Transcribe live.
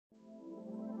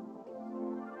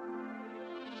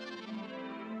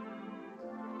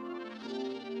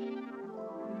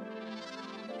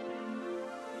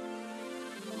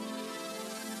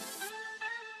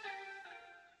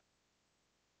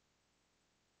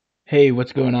Hey,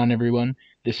 what's going on, everyone?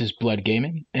 This is Blood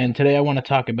Gaming, and today I want to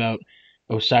talk about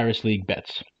Osiris League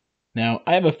bets. Now,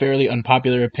 I have a fairly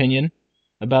unpopular opinion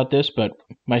about this, but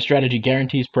my strategy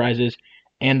guarantees prizes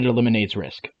and it eliminates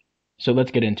risk. So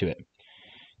let's get into it.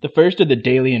 The first are the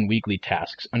daily and weekly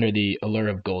tasks under the Allure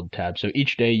of Gold tab. So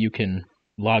each day you can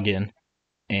log in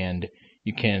and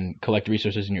you can collect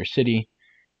resources in your city,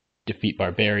 defeat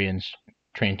barbarians,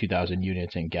 train 2,000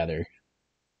 units, and gather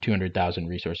 200,000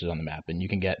 resources on the map. And you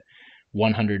can get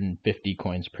 150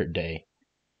 coins per day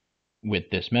with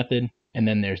this method. And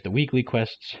then there's the weekly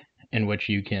quests, in which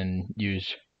you can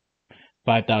use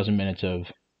 5,000 minutes of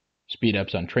speed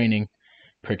ups on training,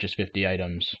 purchase 50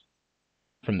 items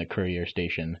from the courier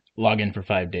station, log in for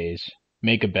 5 days,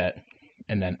 make a bet,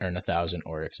 and then earn 1,000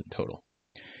 Oryx in total.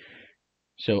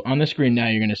 So on the screen now,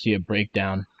 you're going to see a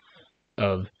breakdown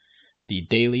of the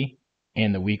daily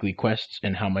and the weekly quests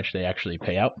and how much they actually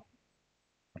pay out.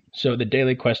 So the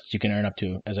daily quests you can earn up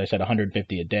to, as I said,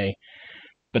 150 a day,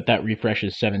 but that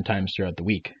refreshes 7 times throughout the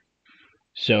week.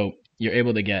 So you're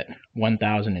able to get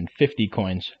 1,050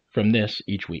 coins from this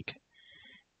each week.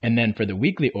 And then for the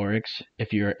weekly Oryx,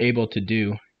 if you're able to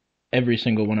do every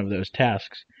single one of those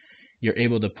tasks, you're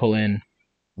able to pull in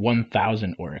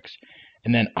 1,000 Oryx.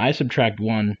 And then I subtract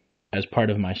 1 as part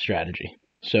of my strategy.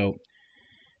 So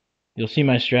you'll see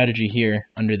my strategy here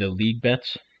under the league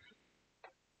bets.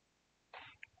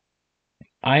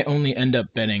 I only end up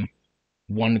betting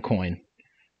 1 coin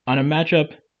on a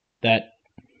matchup that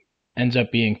ends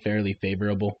up being fairly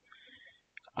favorable.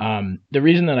 The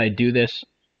reason that I do this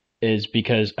is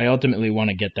because I ultimately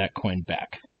want to get that coin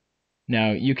back.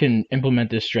 Now, you can implement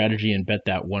this strategy and bet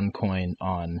that 1 coin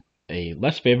on a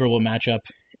less favorable matchup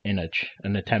in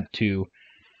an attempt to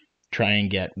try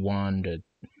and get 1 to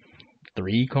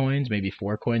 3 coins, maybe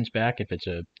 4 coins back if it's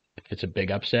a big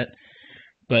upset.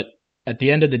 But at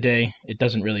the end of the day, it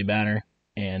doesn't really matter,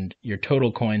 and your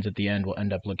total coins at the end will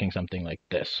end up looking something like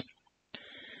this.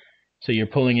 So you're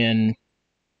pulling in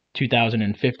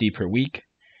 2,050 per week,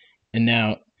 and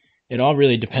now it all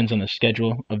really depends on the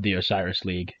schedule of the Osiris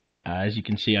League. As you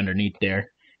can see underneath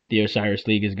there, the Osiris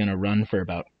League is going to run for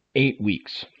about 8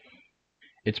 weeks.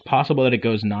 It's possible that it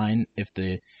goes 9 if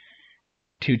the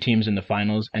 2 teams in the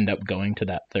finals end up going to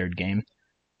that 3rd game,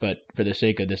 but for the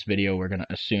sake of this video, we're going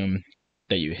to assume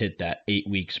that you hit that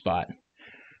 8-week spot,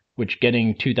 which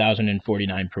getting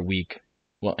 2,049 per week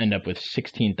will end up with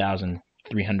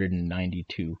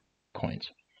 16,392 coins,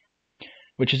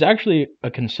 which is actually a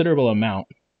considerable amount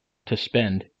to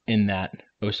spend in that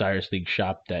Osiris League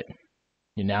shop that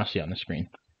you now see on the screen.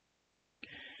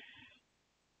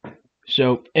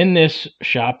 So in this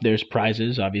shop, there's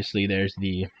prizes. Obviously, there's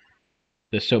the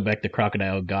Sobek, the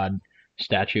crocodile god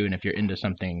statue, and if you're into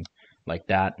something like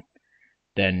that,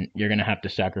 then you're going to have to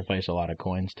sacrifice a lot of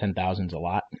coins. 10,000's a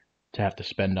lot to have to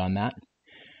spend on that.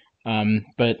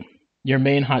 But your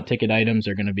main hot ticket items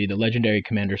are going to be the legendary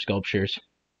commander sculptures,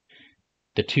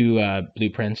 the 2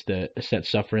 blueprints, the Set's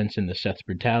Sufferance and the Set's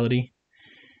Brutality,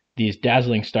 these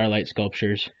dazzling starlight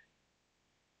sculptures,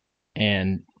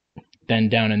 and then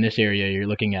down in this area you're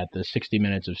looking at the 60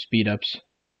 minutes of speed ups,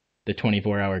 the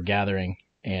 24-hour gathering,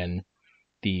 and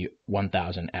the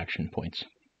 1,000 action points.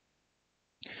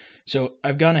 So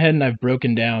I've gone ahead and I've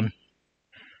broken down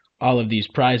all of these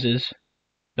prizes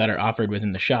that are offered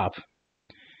within the shop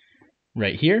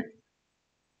right here.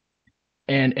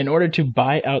 And in order to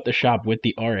buy out the shop with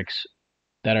the Oryx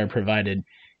that are provided,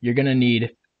 you're going to need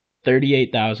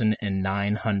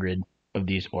 38,900 of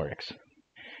these Oryx.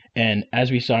 And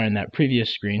as we saw in that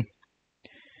previous screen,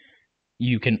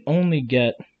 you can only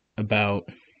get about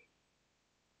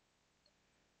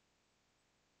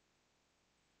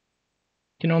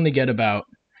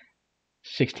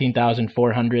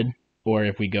 16,400, or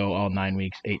if we go all 9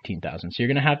 weeks, 18,000. So you're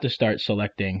going to have to start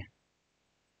selecting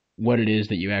what it is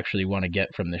that you actually want to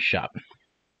get from this shop.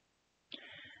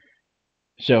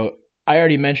 So I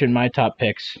already mentioned my top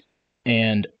picks,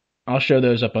 and I'll show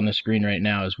those up on the screen right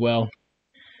now as well.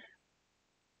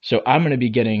 So I'm going to be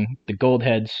getting the gold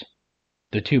heads,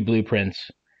 the 2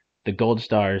 blueprints, the gold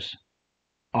stars,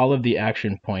 all of the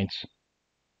action points,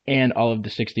 and all of the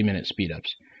 60-minute speed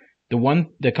ups.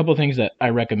 The couple things that I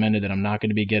recommended that I'm not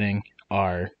going to be getting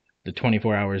are the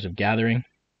 24 hours of gathering,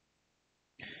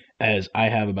 as I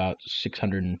have about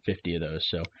 650 of those,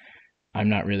 so I'm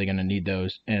not really going to need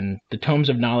those. And the tomes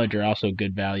of knowledge are also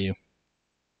good value,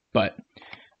 but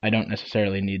I don't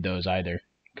necessarily need those either,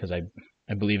 because I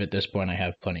believe at this point I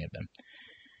have plenty of them.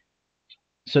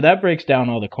 So that breaks down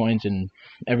all the coins and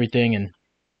everything, and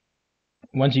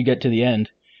once you get to the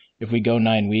end, if we go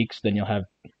 9 weeks, then you'll have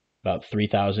about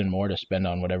 3,000 more to spend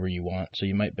on whatever you want. So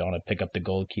you might want to pick up the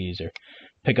gold keys or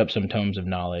pick up some tomes of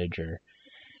knowledge or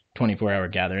 24-hour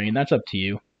gathering, and that's up to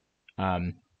you.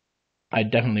 I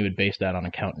definitely would base that on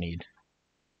account need.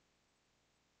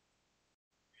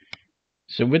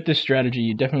 So with this strategy,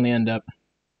 you definitely end up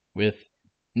with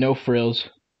no frills.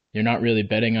 You're not really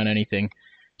betting on anything,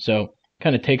 so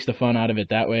kind of takes the fun out of it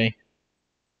that way.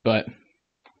 But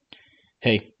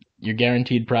hey, you're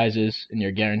guaranteed prizes, and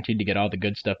you're guaranteed to get all the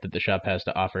good stuff that the shop has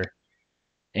to offer.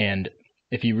 And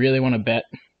if you really want to bet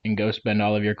and go spend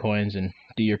all of your coins and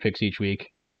do your picks each week,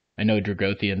 I know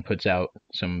Dragothian puts out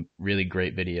some really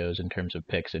great videos in terms of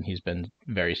picks, and he's been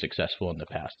very successful in the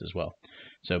past as well.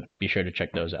 So be sure to check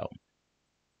those out.